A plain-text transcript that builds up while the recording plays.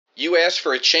You asked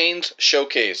for a chains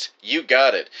showcase. You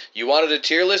got it. You wanted a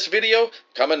tier list video?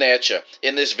 Coming at ya.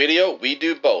 In this video, we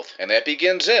do both, and that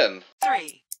begins in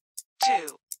 3,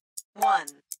 2, 1.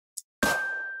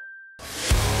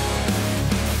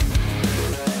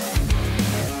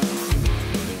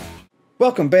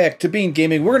 Welcome back to Bean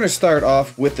Gaming. We're going to start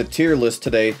off with the tier list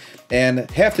today, and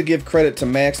have to give credit to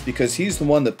Max because he's the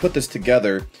one that put this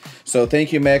together. So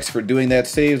thank you, Max, for doing that.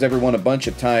 Saves everyone a bunch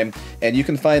of time, and you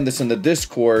can find this in the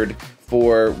Discord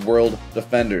for World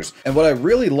Defenders. And what I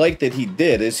really like that he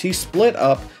did is he split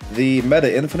up the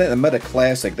Meta Infinite and Meta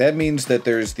Classic. That means that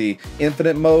there's the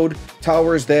Infinite mode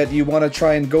towers that you want to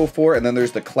try and go for, and then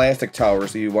there's the Classic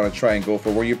towers that you want to try and go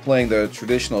for, where you're playing the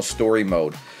traditional story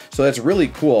mode. So that's really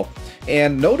cool.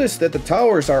 And notice that the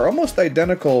towers are almost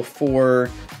identical for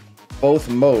both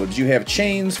modes. You have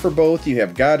Chains for both, you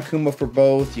have God Kuma for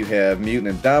both, you have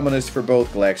Mutant Indominus for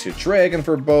both, Galaxia Dragon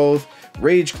for both,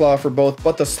 Rage Claw for both,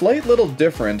 but the slight little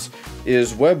difference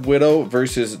is Web Widow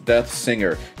versus Death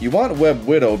Singer. You want Web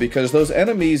Widow because those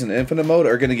enemies in Infinite mode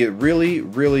are going to get really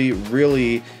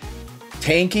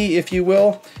tanky, if you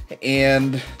will,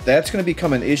 and that's going to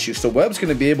become an issue. So Web's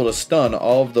going to be able to stun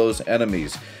all of those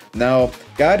enemies. Now,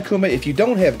 God Kuma, if you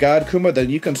don't have God Kuma, then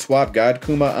you can swap God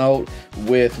Kuma out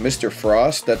with Mr.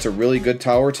 Frost. That's a really good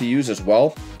tower to use as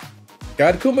well.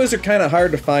 God Kumas are kind of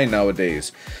hard to find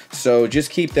nowadays, so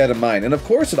just keep that in mind. And of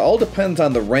course, it all depends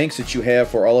on the ranks that you have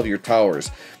for all of your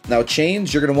towers. Now,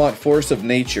 Chains, you're going to want Force of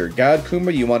Nature. God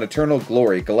Kuma, you want Eternal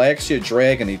Glory. Galaxia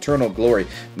Dragon, Eternal Glory.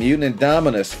 Mutant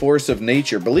Indominus, Force of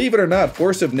Nature. Believe it or not,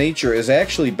 Force of Nature is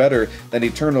actually better than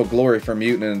Eternal Glory for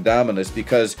Mutant Indominus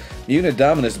because Mutant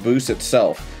Indominus boosts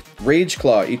itself. Rage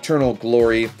Claw, Eternal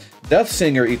Glory. Death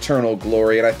Singer, Eternal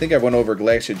Glory, and I think I went over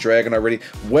Galaxia Dragon already.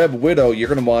 Web Widow, you're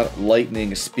going to want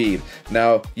Lightning Speed.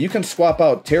 Now, you can swap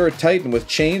out Terra Titan with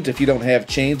Chains if you don't have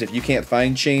Chains, if you can't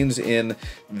find Chains in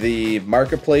the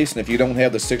marketplace, and if you don't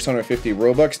have the 650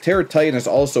 Robux. Terra Titan is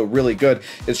also really good.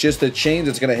 It's just that Chains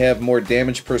is going to have more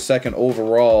damage per second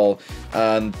overall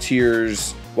on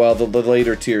tiers, well, the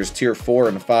later tiers, tier 4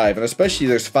 and 5, and especially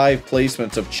there's 5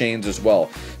 placements of Chains as well,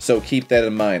 so keep that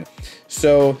in mind.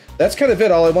 So that's kind of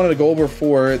it, all I wanted to go over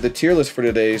for the tier list for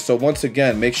today. So once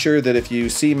again, make sure that if you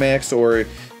see Max or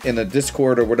in the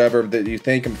Discord or whatever, that you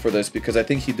thank him for this, because I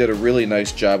think he did a really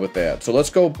nice job with that. So let's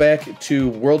go back to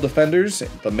World Defenders,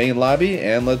 the main lobby,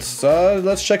 and let's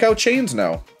check out Chains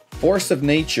now. Force of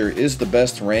Nature is the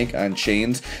best rank on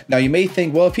Chains. Now you may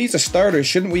think, well, if he's a starter,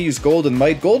 shouldn't we use Golden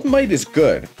Might? Golden Might is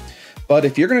good. But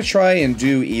if you're going to try and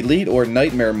do Elite or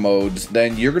Nightmare modes,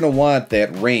 then you're going to want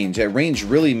that range. That range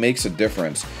really makes a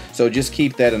difference. So just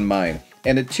keep that in mind.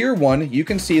 And at Tier 1, you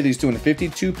can see that he's doing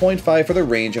 52.5 for the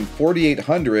range and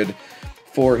 4,800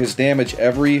 for his damage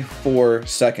every 4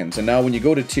 seconds. And now when you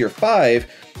go to Tier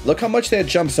 5, look how much that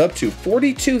jumps up to.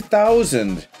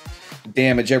 42,000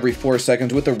 damage every 4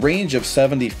 seconds with a range of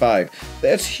 75.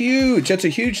 That's huge. That's a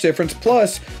huge difference.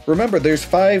 Plus, remember, there's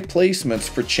 5 placements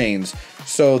for Chains.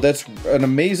 So that's an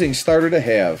amazing starter to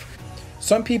have.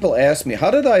 Some people ask me, how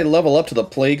did I level up to the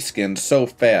Plague Skin so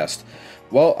fast?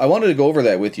 Well, I wanted to go over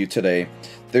that with you today.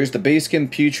 There's the base skin,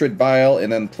 Putrid Bile,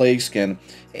 and then Plague Skin.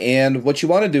 And what you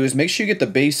want to do is make sure you get the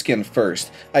base skin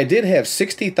first. I did have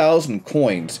 60,000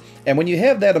 coins. And when you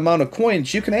have that amount of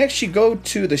coins, you can actually go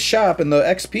to the shop, in the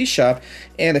XP shop,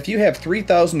 and if you have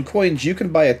 3,000 coins, you can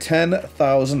buy a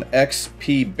 10,000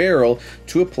 XP barrel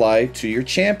to apply to your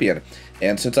champion.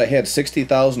 And since I had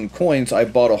 60,000 coins, I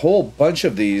bought a whole bunch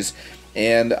of these,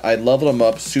 and I leveled them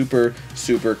up super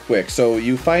quick. So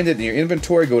you find it in your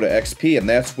inventory, go to XP, and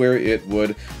that's where it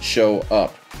would show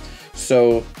up.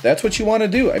 So that's what you want to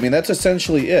do. I mean, that's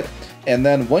essentially it. And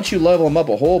then once you level them up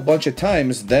a whole bunch of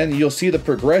times, then you'll see the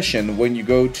progression when you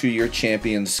go to your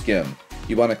champion skin.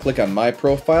 You want to click on My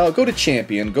Profile, go to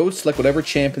Champion, go select whatever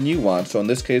champion you want. So in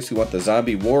this case, we want the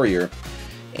Zombie Warrior.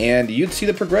 And you'd see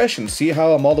the progression. See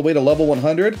how I'm all the way to level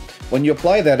 100? When you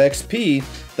apply that XP,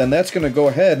 then that's going to go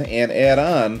ahead and add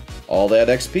on all that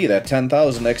XP, that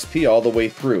 10,000 XP all the way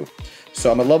through.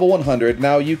 So I'm at level 100.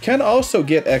 Now you can also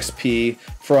get XP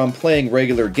from playing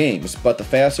regular games, but the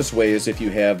fastest way is if you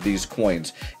have these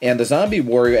coins. And the Zombie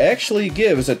Warrior actually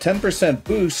gives a 10%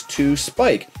 boost to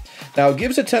Spike. Now it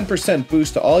gives a 10%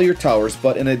 boost to all your towers,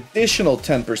 but an additional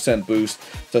 10% boost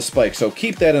to Spike. So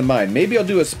keep that in mind. Maybe I'll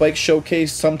do a Spike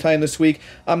showcase sometime this week.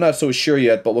 I'm not so sure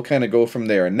yet, but we'll kind of go from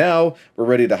there. And now we're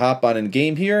ready to hop on in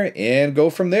game here and go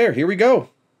from there. Here we go.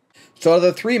 So out of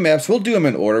the 3 maps, we'll do them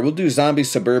in order. We'll do Zombie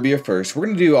Suburbia first. We're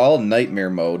going to do all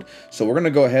Nightmare mode. So we're going to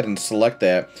go ahead and select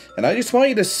that. And I just want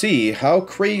you to see how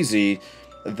crazy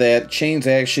that chains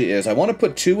actually is. I want to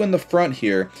put 2 in the front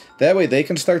here. That way they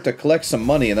can start to collect some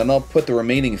money, and then I'll put the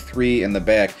remaining 3 in the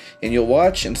back. And you'll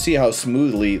watch and see how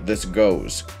smoothly this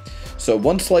goes. So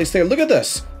 1 slice there. Look at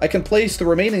this. I can place the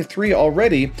remaining 3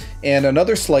 already, and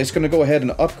another slice going to go ahead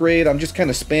and upgrade. I'm just kind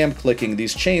of spam clicking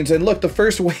these chains, and look, the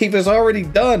first wave is already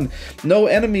done. No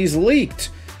enemies leaked.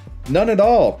 None at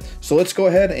all. So let's go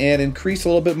ahead and increase a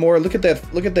little bit more. Look at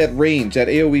that range, that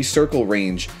AoE circle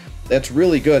range. That's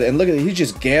really good. And look at it, he's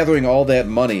just gathering all that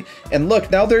money. And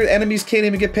look, now their enemies can't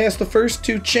even get past the first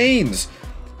 2 chains.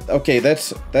 Okay,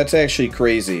 that's actually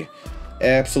crazy.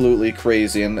 Absolutely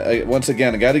crazy. And once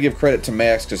again, I got to give credit to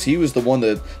Max, because he was the one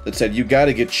that said you got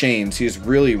to get chains. He's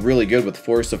really, really good with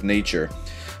Force of Nature.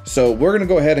 So we're going to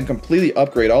go ahead and completely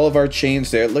upgrade all of our chains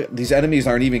there. Look, these enemies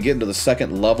aren't even getting to the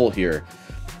 2nd level here.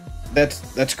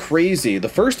 That's crazy. The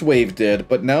first wave did,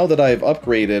 but now that I've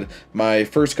upgraded my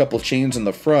first couple chains in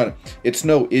the front, it's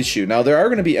no issue. Now there are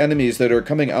going to be enemies that are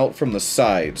coming out from the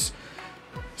sides,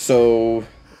 so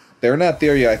they're not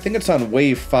there yet. I think it's on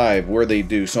wave 5 where they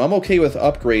do. So I'm okay with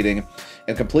upgrading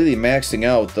and completely maxing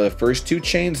out the first 2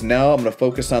 chains. Now I'm going to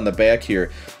focus on the back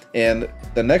here, and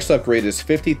the next upgrade is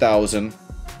 50,000.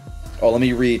 Oh, let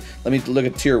me look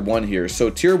at tier 1 here. So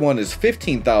tier 1 is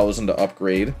 15,000 to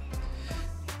upgrade.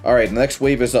 Alright, the next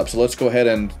wave is up, so let's go ahead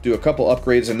and do a couple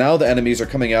upgrades, and now the enemies are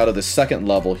coming out of the 2nd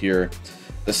level here,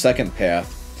 the 2nd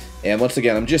path. And once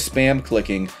again, I'm just spam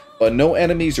clicking, but no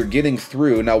enemies are getting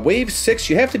through. Now, wave 6,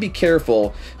 you have to be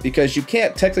careful, because you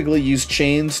can't technically use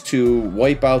chains to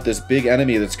wipe out this big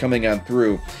enemy that's coming on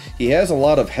through. He has a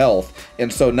lot of health,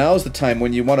 and so now's the time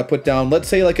when you want to put down, let's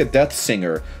say, like a Death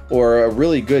Singer, or a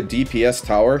really good DPS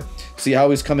tower. See how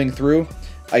he's coming through?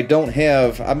 I don't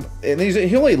have, and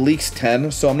he only leaks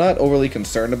 10, so I'm not overly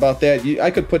concerned about that.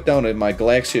 I could put down my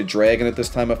Galaxia Dragon at this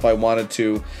time if I wanted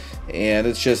to, and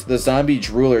it's just, the Zombie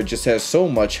Drooler just has so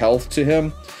much health to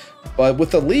him. But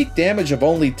with the leak damage of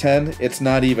only 10, it's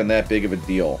not even that big of a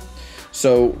deal.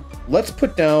 So let's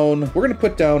put down, we're going to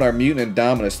put down our Mutant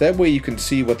Indominus. That way you can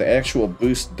see what the actual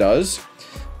boost does.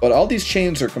 But all these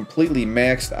chains are completely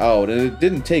maxed out, and it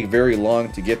didn't take very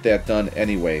long to get that done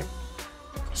anyway.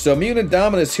 So Mutant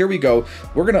Indominus, here we go.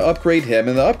 We're going to upgrade him,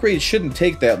 and the upgrade shouldn't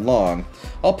take that long.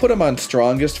 I'll put him on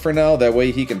strongest for now, that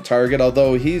way he can target,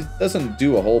 although he doesn't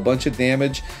do a whole bunch of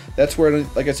damage. That's where,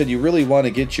 like I said, you really want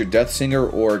to get your Death Singer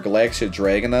or Galaxia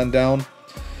Dragon on down.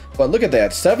 But look at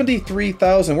that,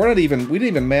 73,000. We didn't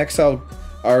even max out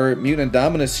our Mutant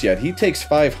Indominus yet. He takes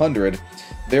 500.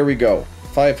 There we go.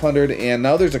 500, and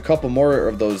now there's a couple more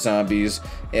of those zombies,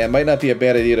 and it might not be a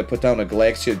bad idea to put down a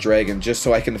Galaxia Dragon just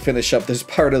so I can finish up this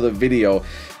part of the video.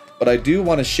 But I do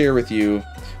want to share with you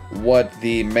what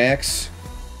the max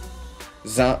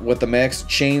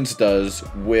chains does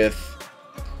with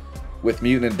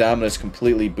Mutant Indominus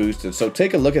completely boosted. So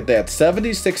take a look at that,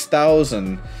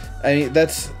 76,000. I mean,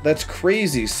 that's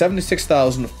crazy.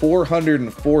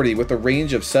 76,440 with a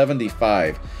range of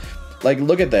 75. Like,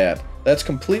 look at that. That's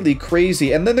completely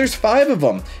crazy. And then there's 5 of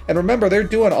them. And remember, they're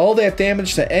doing all that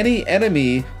damage to any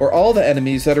enemy, or all the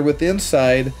enemies that are within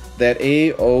inside that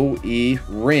AoE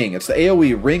ring. It's the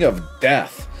AoE ring of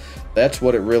death. That's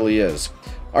what it really is.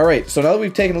 Alright, so now that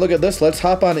we've taken a look at this, let's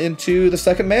hop on into the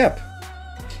second map.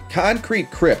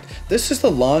 Concrete Crypt. This is the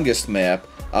longest map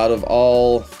out of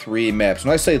all 3 maps.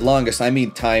 When I say longest, I mean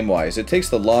time-wise. It takes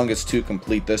the longest to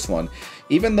complete this one.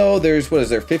 Even though there's,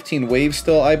 15 waves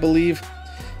still, I believe?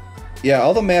 Yeah,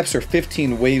 all the maps are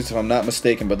 15 waves if I'm not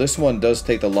mistaken, but this one does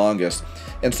take the longest.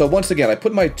 And so once again, I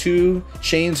put my 2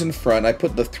 chains in front, I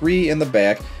put the 3 in the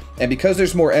back, and because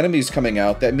there's more enemies coming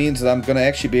out, that means that I'm going to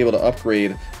actually be able to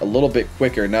upgrade a little bit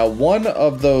quicker. Now, one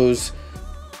of those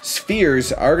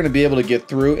spheres are going to be able to get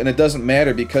through, and it doesn't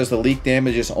matter because the leak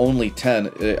damage is only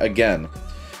 10 again.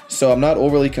 So I'm not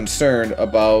overly concerned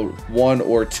about 1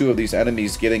 or 2 of these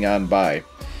enemies getting on by.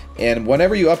 And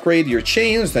whenever you upgrade your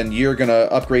chains, then you're going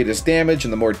to upgrade his damage,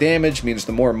 and the more damage means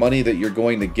the more money that you're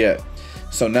going to get.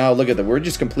 So now look at that, we're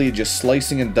just completely just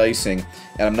slicing and dicing,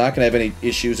 and I'm not going to have any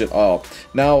issues at all.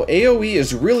 Now, AoE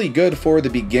is really good for the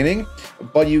beginning,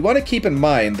 but you want to keep in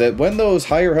mind that when those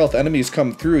higher health enemies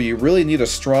come through, you really need a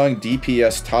strong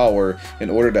DPS tower in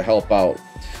order to help out.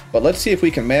 But let's see if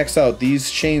we can max out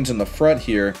these chains in the front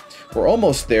here. We're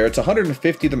almost there, it's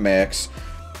 150 to max.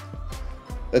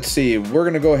 Let's see, we're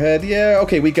going to go ahead. Yeah,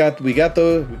 okay, we got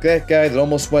that guy that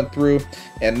almost went through.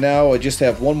 And now I just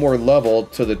have one more level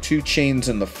to the 2 chains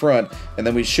in the front. And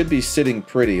then we should be sitting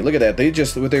pretty. Look at that, they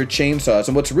just, with their chainsaws.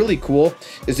 And what's really cool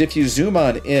is if you zoom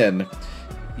on in,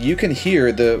 you can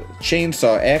hear the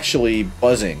chainsaw actually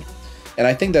buzzing. And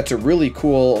I think that's a really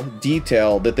cool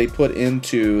detail that they put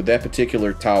into that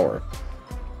particular tower.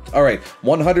 All right,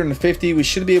 150. We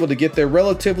should be able to get there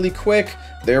relatively quick.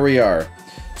 There we are.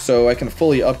 So I can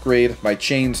fully upgrade my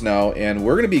chains now, and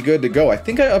we're going to be good to go. I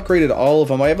think I upgraded all of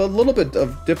them. I have a little bit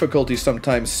of difficulty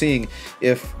sometimes seeing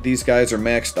if these guys are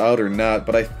maxed out or not,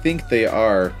 but I think they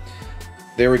are.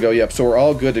 There we go. Yep, so we're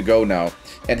all good to go now.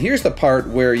 And here's the part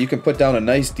where you can put down a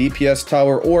nice DPS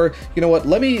tower, or you know what,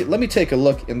 let me take a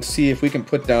look and see if we can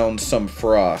put down some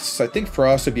Frosts. I think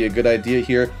Frost would be a good idea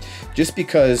here, just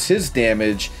because his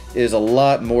damage is a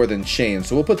lot more than Chain.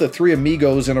 So we'll put the 3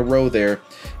 amigos in a row there,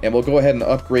 and we'll go ahead and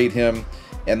upgrade him,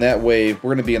 and that way we're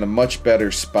going to be in a much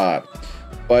better spot.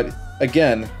 But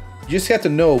again, you just have to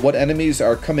know what enemies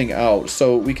are coming out.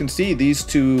 So we can see these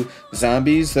 2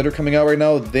 zombies that are coming out right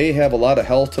now, they have a lot of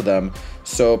health to them.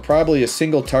 So probably a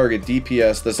single target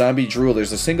DPS, the zombie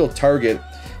drillers, a single target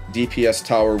DPS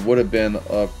tower would have been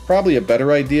probably a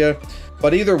better idea.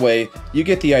 But either way, you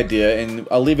get the idea, and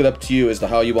I'll leave it up to you as to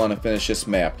how you want to finish this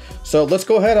map. So let's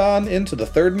go ahead on into the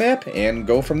 3rd map and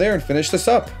go from there and finish this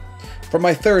up. For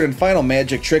my 3rd and final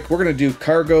magic trick, we're going to do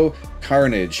Cargo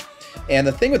Carnage. And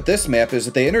the thing with this map is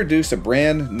that they introduce a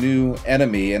brand new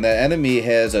enemy, and that enemy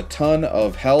has a ton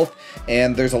of health,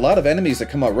 and there's a lot of enemies that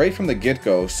come out right from the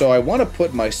get-go. So I want to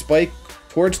put my spike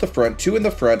towards the front, 2 in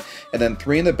the front, and then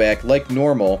 3 in the back, like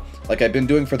normal, like I've been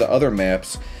doing for the other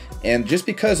maps. And just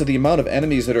because of the amount of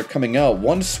enemies that are coming out,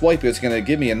 1 swipe is going to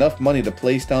give me enough money to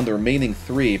place down the remaining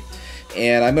 3.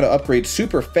 And I'm going to upgrade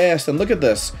super fast, and look at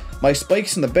this. My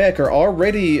spikes in the back are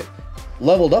already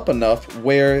leveled up enough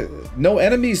where no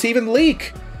enemies even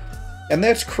leak, and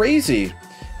that's crazy.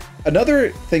 Another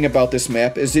thing about this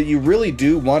map is that you really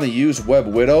do want to use Web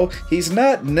Widow. He's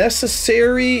not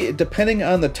necessary depending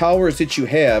on the towers that you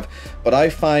have, but I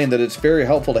find that it's very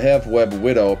helpful to have Web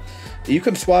Widow. You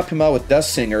can swap him out with Death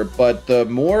Singer, but the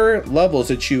more levels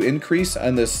that you increase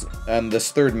on this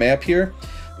 3rd map here,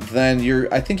 then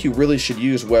I think you really should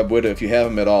use Web Widow if you have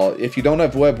him at all. If you don't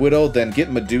have Web Widow, then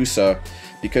get Medusa,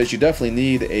 because you definitely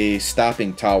need a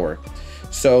stopping tower.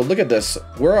 So look at this.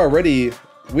 We already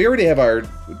have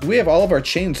do we have all of our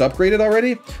chains upgraded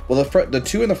already? Well, the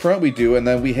 2 in the front we do, and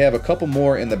then we have a couple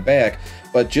more in the back.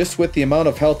 But just with the amount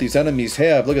of health these enemies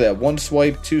have, look at that, 1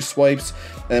 swipe, 2 swipes,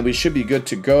 and we should be good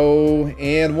to go.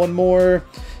 And 1 more.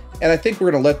 And I think we're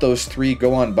going to let those 3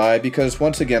 go on by, because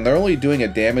once again, they're only doing a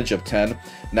damage of 10.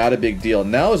 Not a big deal.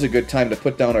 Now is a good time to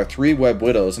put down our 3 Web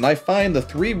Widows. And I find the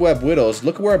 3 Web Widows,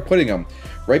 look where I'm putting them.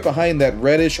 Right behind that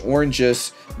reddish,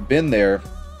 orangish bin there,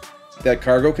 that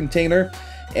cargo container.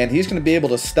 And he's going to be able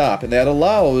to stop. And that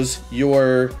allows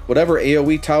your, whatever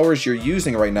AoE towers you're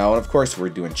using right now, and of course we're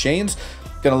doing chains,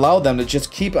 going to allow them to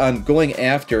just keep on going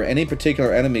after any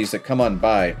particular enemies that come on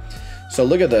by. So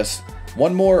look at this.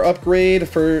 1 more upgrade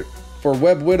for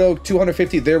Web Widow,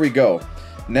 250, there we go.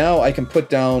 Now I can put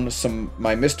down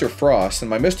my Mr. Frost, and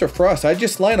my Mr. Frost, I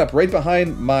just line up right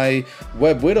behind my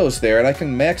Web Widows there, and I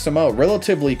can max them out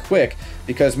relatively quick,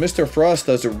 because Mr. Frost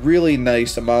does a really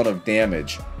nice amount of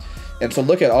damage. And so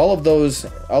look at all of those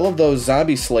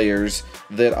zombie slayers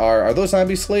that are those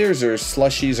zombie slayers or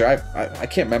slushies, or I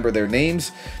can't remember their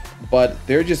names, but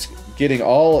they're just getting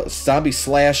all zombie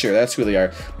slasher, that's who they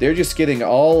are. They're just getting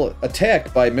all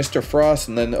attacked by Mr. Frost,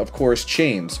 and then of course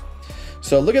chains.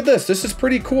 So look at this is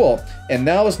pretty cool. And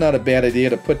now is not a bad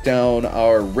idea to put down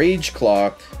our Rage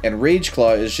Claw, and Rage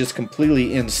Claw is just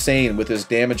completely insane with his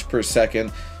damage per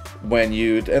second. When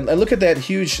you, and look at that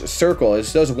huge circle,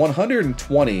 it does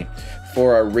 120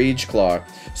 for our Rage Claw.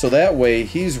 So that way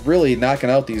he's really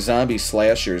knocking out these zombie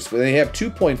slashers. They have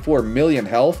 2.4 million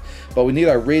health, but we need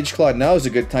our Rage Claw. Now is a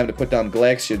good time to put down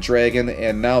Galaxia Dragon,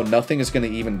 and now nothing is going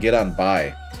to even get on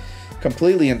by.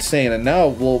 Completely insane. And now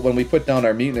when we put down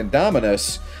our Mutant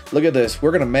Indominus, look at this,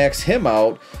 we're going to max him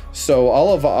out. So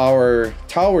all of our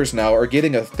towers now are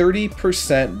getting a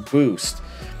 30% boost.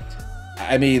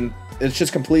 I mean, it's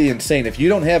just completely insane. If you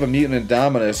don't have a Mutant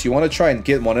Indominus, you want to try and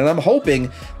get one. And I'm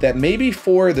hoping that maybe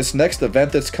for this next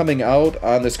event that's coming out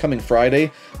on this coming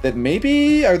Friday, that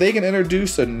maybe are they going to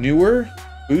introduce a newer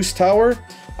boost tower?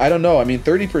 I don't know. I mean,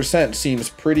 30%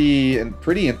 seems pretty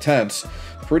intense,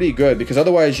 pretty good, because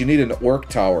otherwise you need an Orc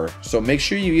Tower. So make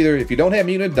sure you either, if you don't have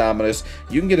Mutant Indominus,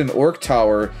 you can get an Orc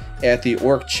Tower at the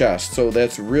Orc chest. So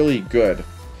that's really good.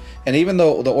 And even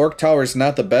though the Orc Tower is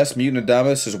not the best, Mutant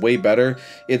Indominus is way better,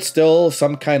 it's still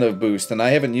some kind of boost. And I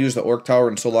haven't used the Orc Tower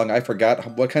in so long, I forgot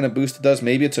what kind of boost it does.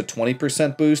 Maybe it's a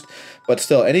 20% boost, but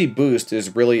still, any boost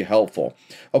is really helpful.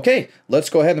 Okay,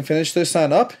 let's go ahead and finish this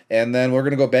on up, and then we're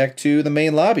going to go back to the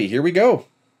main lobby. Here we go.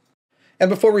 And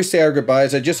before we say our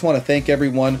goodbyes, I just want to thank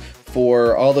everyone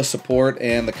for all the support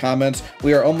and the comments.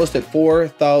 We are almost at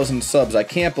 4,000 subs. I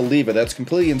can't believe it. That's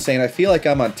completely insane. I feel like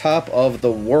I'm on top of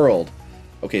the world.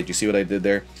 Okay, do you see what I did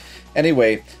there?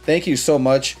 Anyway, thank you so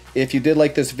much. If you did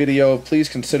like this video, please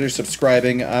consider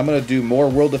subscribing. I'm going to do more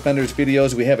World Defenders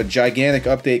videos. We have a gigantic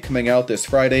update coming out this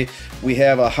Friday. We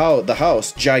have the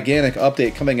house gigantic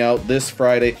update coming out this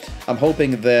Friday. I'm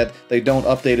hoping that they don't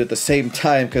update at the same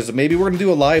time, because maybe we're going to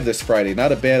do a live this Friday.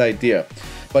 Not a bad idea.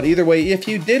 But either way, if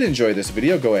you did enjoy this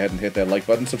video, go ahead and hit that like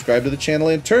button, subscribe to the channel,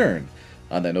 and turn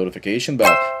on that notification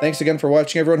bell. Thanks again for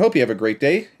watching, everyone. Hope you have a great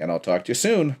day, and I'll talk to you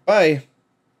soon. Bye.